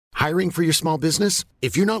Hiring for your small business?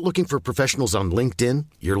 If you're not looking for professionals on LinkedIn,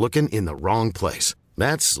 you're looking in the wrong place.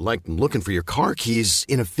 That's like looking for your car keys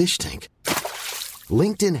in a fish tank.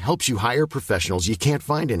 LinkedIn helps you hire professionals you can't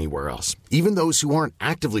find anywhere else, even those who aren't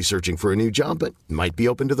actively searching for a new job but might be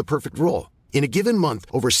open to the perfect role. In a given month,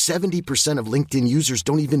 over 70% of LinkedIn users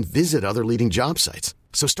don't even visit other leading job sites.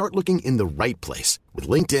 So start looking in the right place. With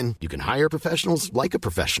LinkedIn, you can hire professionals like a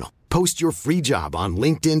professional. Post your free job on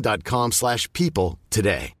linkedin.com/people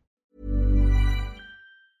today.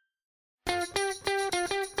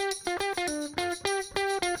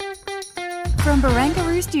 From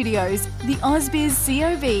Barangaroo Studios, the AusBiz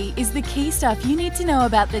COB is the key stuff you need to know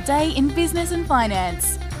about the day in business and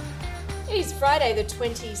finance. It is Friday, the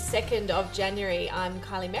 22nd of January. I'm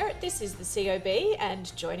Kylie Merritt. This is the COB,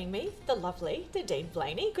 and joining me, the lovely Nadine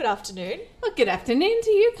Blaney. Good afternoon. Well, good afternoon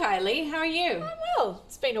to you, Kylie. How are you? I'm well.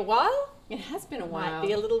 It's been a while. It has been a while. Might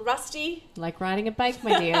be a little rusty. Like riding a bike,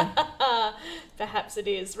 my dear. Perhaps it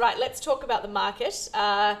is. Right, let's talk about the market.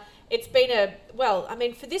 It's been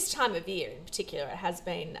for this time of year in particular, it has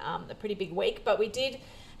been a pretty big week, but we did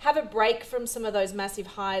have a break from some of those massive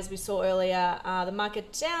highs we saw earlier. The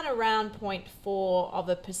market down around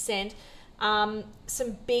 0.4%.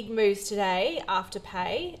 Some big moves today after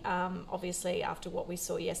pay. Obviously, after what we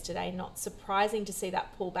saw yesterday, not surprising to see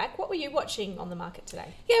that pullback. What were you watching on the market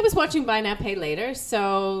today? Yeah, I was watching Buy Now, Pay Later.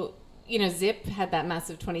 So, Zip had that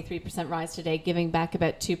massive 23% rise today, giving back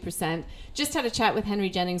about 2%. Just had a chat with Henry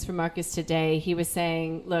Jennings from Marcus today. He was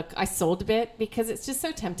saying, look, I sold a bit because it's just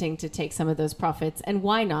so tempting to take some of those profits. And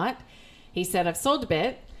why not? He said, I've sold a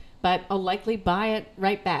bit, but I'll likely buy it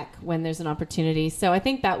right back when there's an opportunity. So I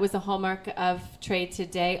think that was a hallmark of trade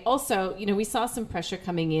today. Also, we saw some pressure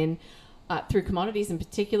coming in through commodities, in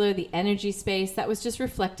particular, the energy space. That was just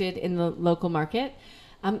reflected in the local market.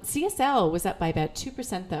 CSL was up by about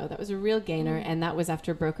 2%, though. That was a real gainer, and that was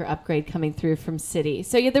after a broker upgrade coming through from Citi.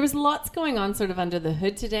 So, there was lots going on sort of under the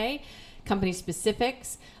hood today. Company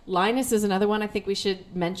specifics. Linus is another one I think we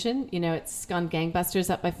should mention. It's gone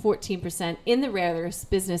gangbusters, up by 14% in the rare earths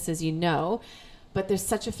business, as you know. But there's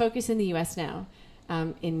such a focus in the U.S. now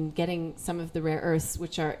in getting some of the rare earths,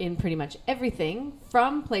 which are in pretty much everything,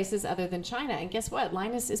 from places other than China. And guess what?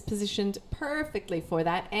 Linus is positioned perfectly for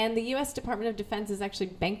that. And the U.S. Department of Defense is actually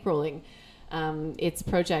bankrolling its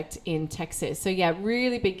project in Texas. So, yeah,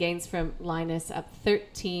 really big gains from Linus, up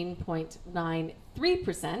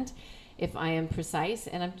 13.93%. if I am precise.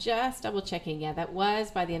 And I'm just double checking. Yeah, that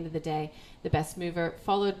was, by the end of the day, the best mover,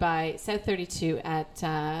 followed by South 32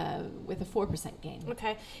 with a 4% gain.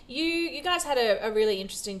 Okay. You guys had a really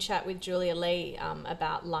interesting chat with Julia Lee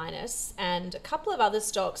about Linus and a couple of other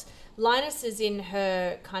stocks. Linus is in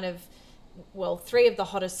her kind of, three of the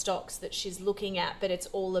hottest stocks that she's looking at, but it's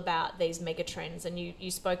all about these mega trends. And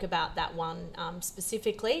you spoke about that one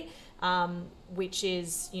specifically, which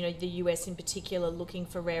is, the US in particular looking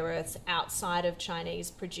for rare earths outside of Chinese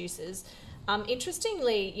producers.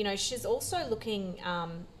 Interestingly, she's also looking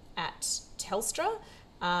at Telstra,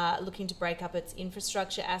 looking to break up its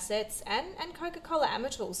infrastructure assets, and Coca-Cola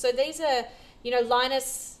Amatil. So these are,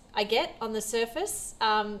 Linus, I get on the surface.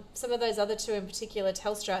 Some of those other two in particular,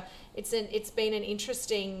 Telstra, it's been an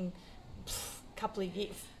interesting couple of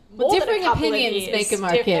years. Differing opinions make a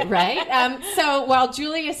market, right? So while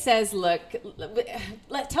Julia says, look,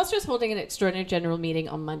 Telstra is holding an extraordinary general meeting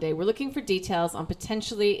on Monday. We're looking for details on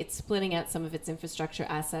potentially it's splitting out some of its infrastructure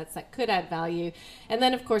assets that could add value. And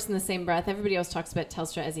then, of course, in the same breath, everybody else talks about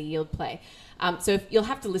Telstra as a yield play. So you'll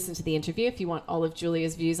have to listen to the interview if you want all of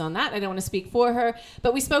Julia's views on that. I don't want to speak for her.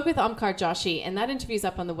 But we spoke with Omkar Joshi, and that interview's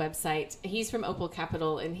up on the website. He's from Opal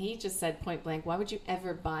Capital, and he just said point blank, why would you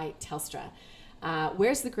ever buy Telstra?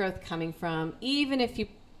 Where's the growth coming from? Even if you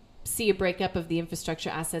see a breakup of the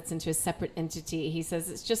infrastructure assets into a separate entity, he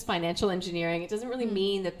says it's just financial engineering. It doesn't really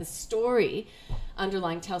mean that the story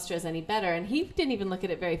underlying Telstra is any better. And he didn't even look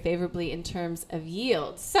at it very favorably in terms of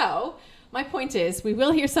yield. So my point is we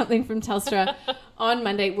will hear something from Telstra on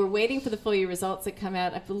Monday. We're waiting for the full year results that come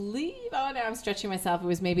out. I believe, now I'm stretching myself, it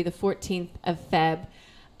was maybe the 14th of Feb.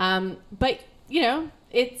 But,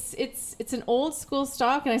 it's an old school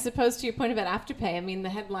stock, and I suppose to your point about Afterpay, I mean, the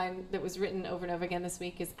headline that was written over and over again this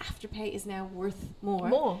week is Afterpay is now worth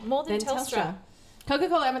more than Telstra.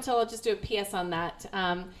 Coca-Cola Amatil, I'll just do a PS on that.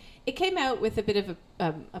 It came out with a bit of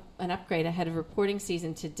an upgrade ahead of reporting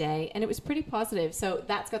season today, and it was pretty positive. So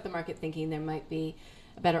that's got the market thinking there might be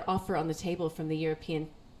a better offer on the table from the European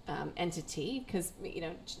entity, because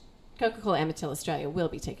Coca-Cola Amatil Australia will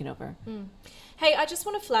be taken over. Hey, I just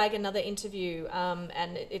want to flag another interview,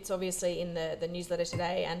 and it's obviously in the newsletter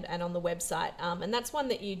today and on the website, and that's one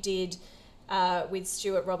that you did with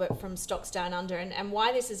Stuart Robert from Stocks Down Under, and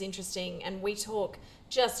why this is interesting. And we talk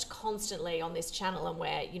just constantly on this channel, and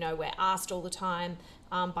we're asked all the time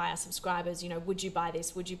by our subscribers, would you buy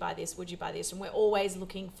this? Would you buy this? Would you buy this? And we're always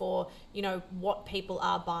looking for, what people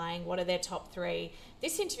are buying. What are their top three?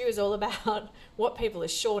 This interview is all about what people are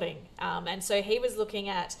shorting. And so he was looking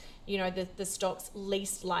at, the stocks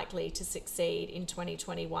least likely to succeed in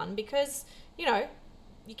 2021 because,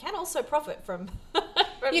 you can also profit from,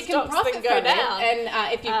 you stocks can profit that go from down. It.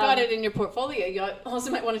 And if you've got it in your portfolio, you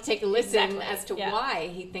also might want to take a listen as to yeah. why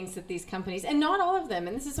he thinks that these companies, and not all of them,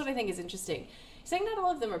 and this is what I think is interesting, he's saying not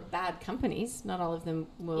all of them are bad companies. Not all of them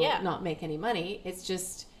will not make any money. It's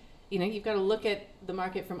just, you've got to look at the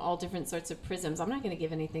market from all different sorts of prisms. I'm not going to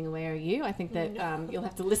give anything away, are you? I think that you'll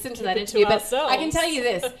have to listen to that interview. But I can tell you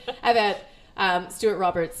this about Stuart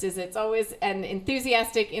Roberts is it's always an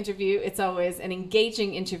enthusiastic interview. It's always an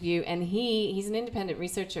engaging interview. And he's an independent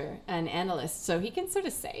researcher, an analyst. So he can sort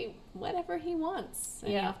of say whatever he wants.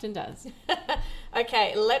 And he often does.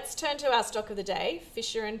 Okay, let's turn to our stock of the day.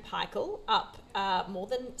 Fisher & Paykel up more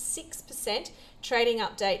than 6%. Trading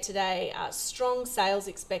update today. Strong sales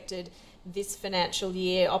expected this financial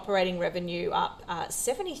year. Operating revenue up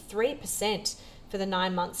 73%. For the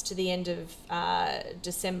 9 months to the end of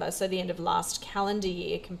December, so the end of last calendar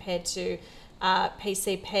year compared to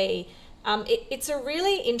PCP. It's a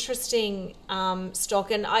really interesting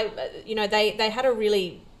stock, and they had a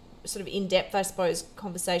really sort of in-depth, I suppose,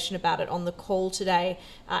 conversation about it on the call today.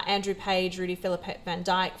 Andrew Page, Rudy Philippe Van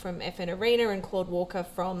Dyke from FN Arena, and Claude Walker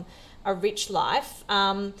from A Rich Life.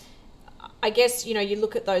 I guess, you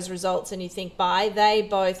look at those results and you think, they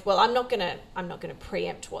both, well, I'm not going to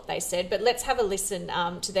preempt what they said, but let's have a listen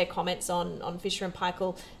to their comments on Fisher &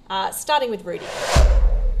 Paykel, starting with Rudy.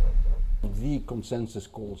 The consensus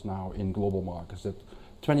calls now in global markets that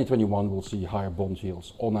 2021 will see higher bond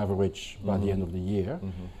yields on average by the end of the year,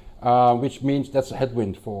 which means that's a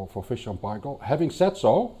headwind for Fisher & Paykel. Having said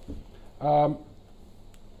so,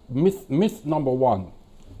 myth number one,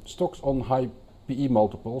 stocks on high PE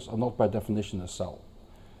multiples are not by definition a sell.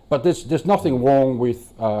 But there's nothing wrong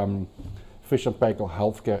with Fisher & Paykel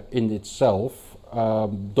Healthcare in itself,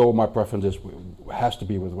 though my preference has to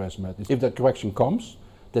be with ResMed. If that correction comes,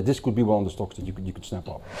 that this could be one of the stocks that you could snap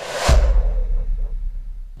up.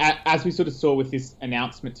 As we sort of saw with this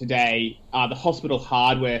announcement today, the hospital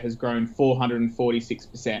hardware has grown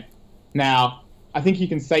 446%. Now, I think you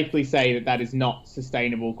can safely say that is not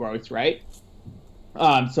sustainable growth rate.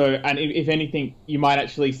 And if anything, you might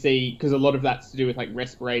actually see, because a lot of that's to do with like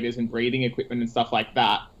respirators and breathing equipment and stuff like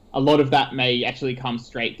that, a lot of that may actually come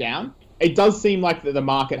straight down. It does seem like that the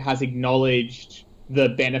market has acknowledged the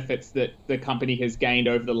benefits that the company has gained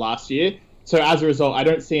over the last year. So as a result, I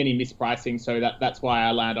don't see any mispricing, so that's why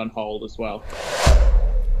I land on hold as well.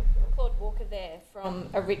 Claude Walker there from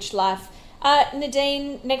A Rich Life.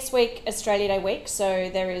 Nadine, next week, Australia Day week, so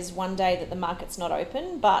there is one day that the market's not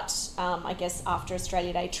open, but I guess after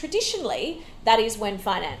Australia Day, traditionally, that is when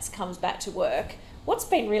finance comes back to work. What's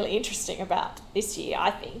been really interesting about this year, I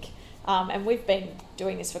think, and we've been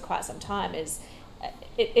doing this for quite some time, is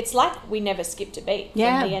it's like we never skipped a beat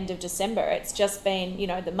from the end of December. It's just been,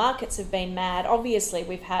 the markets have been mad. Obviously,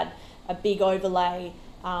 we've had a big overlay,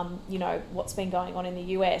 what's been going on in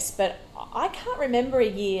the US, but I can't remember a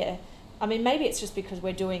year. I mean, maybe it's just because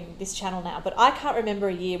we're doing this channel now, but I can't remember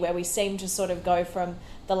a year where we seem to sort of go from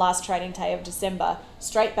the last trading day of December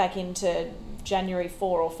straight back into January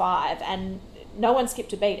 4 or 5, and no one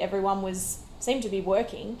skipped a beat. Everyone seemed to be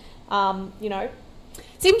working,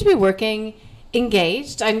 Seemed to be working,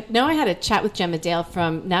 engaged. I know I had a chat with Gemma Dale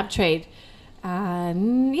from NabTrade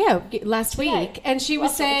last week, and she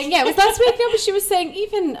was saying, it was last week, but she was saying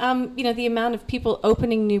even, the amount of people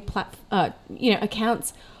opening new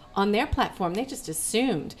accounts on their platform, they just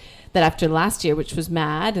assumed that after last year, which was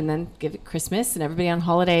mad, and then give it Christmas and everybody on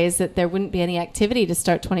holidays, that there wouldn't be any activity to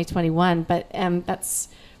start 2021. But that's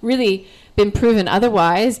really been proven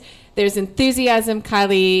otherwise. There's enthusiasm,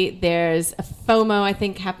 Kylie. There's a FOMO, I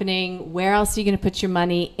think, happening. Where else are you going to put your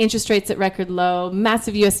money? Interest rates at record low,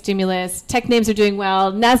 massive U.S. stimulus, tech names are doing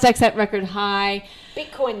well, NASDAQ's at record high.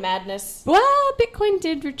 Bitcoin madness. Well, Bitcoin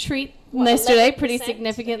did retreat yesterday pretty 11%,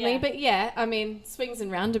 significantly, but swings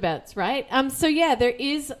and roundabouts, right? There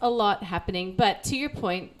is a lot happening, but to your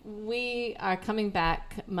point, we are coming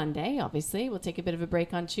back Monday, obviously. We'll take a bit of a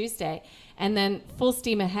break on Tuesday, and then full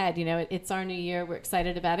steam ahead. It's our new year. We're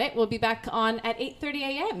excited about it. We'll be back on at 8:30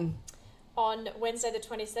 a.m. on Wednesday the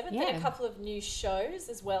 27th, Yeah. and a couple of new shows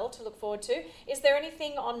as well to look forward to. Is there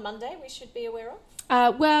anything on Monday we should be aware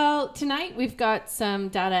of? Well, tonight we've got some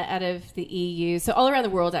data out of the EU. So all around the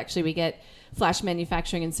world, actually, we get flash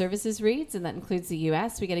manufacturing and services reads, and that includes the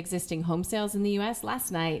US. We get existing home sales in the US.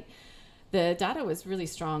 Last night, the data was really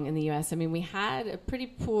strong in the US. I mean, we had a pretty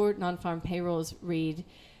poor non-farm payrolls read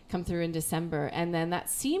come through in December, and then that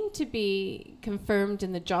seemed to be confirmed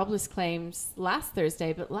in the jobless claims last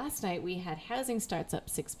Thursday. But last night we had housing starts up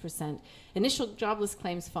 6%, initial jobless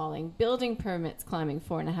claims falling, building permits climbing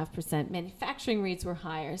 4.5%, manufacturing reads were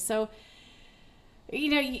higher. So, you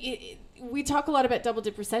know, we talk a lot about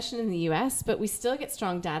double-dip recession in the US, but we still get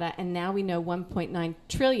strong data, and now we know 1.9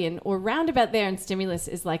 trillion or roundabout there in stimulus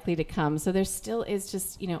is likely to come. So there still is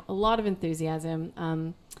just, you know, a lot of enthusiasm.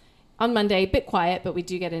 On Monday, a bit quiet, but we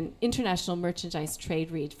do get an international merchandise trade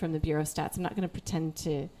read from the Bureau of Stats. I'm not going to pretend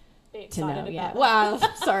to know. Yeah. Well,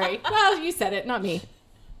 sorry. Well, you said it, not me.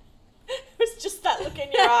 It was just that look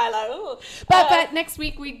in your eye, like, ooh. But next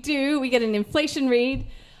week we get an inflation read.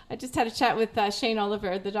 I just had a chat with Shane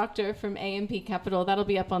Oliver, the doctor from AMP Capital. That'll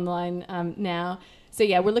be up online now. So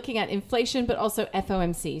yeah, we're looking at inflation, but also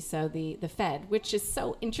FOMC, so the Fed, which is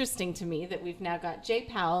so interesting to me that we've now got Jay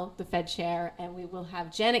Powell, the Fed chair, and we will have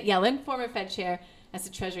Janet Yellen, former Fed chair, as the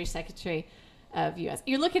Treasury Secretary of U.S.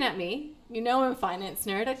 You're looking at me. You know I'm a finance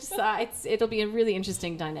nerd. I just thought it'll be a really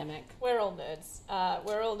interesting dynamic. We're all nerds.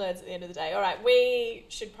 We're all nerds at the end of the day. All right, we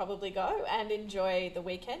should probably go and enjoy the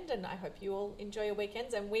weekend, and I hope you all enjoy your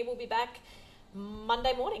weekends, and we will be back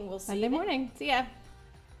Monday morning. We'll see you then. Monday morning. See ya.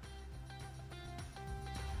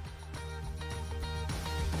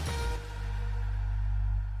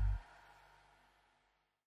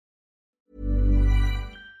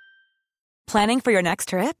 Planning for your next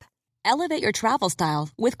trip? Elevate your travel style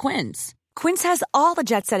with Quince. Quince has all the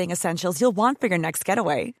jet-setting essentials you'll want for your next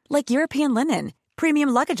getaway, like European linen, premium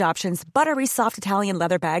luggage options, buttery soft Italian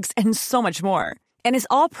leather bags, and so much more. And is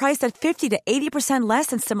all priced at 50 to 80% less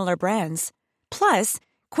than similar brands. Plus,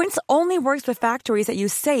 Quince only works with factories that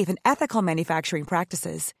use safe and ethical manufacturing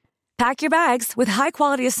practices. Pack your bags with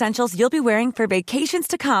high-quality essentials you'll be wearing for vacations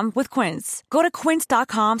to come with Quince. Go to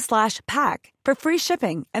quince.com/pack for free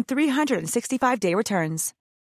shipping and 365-day returns.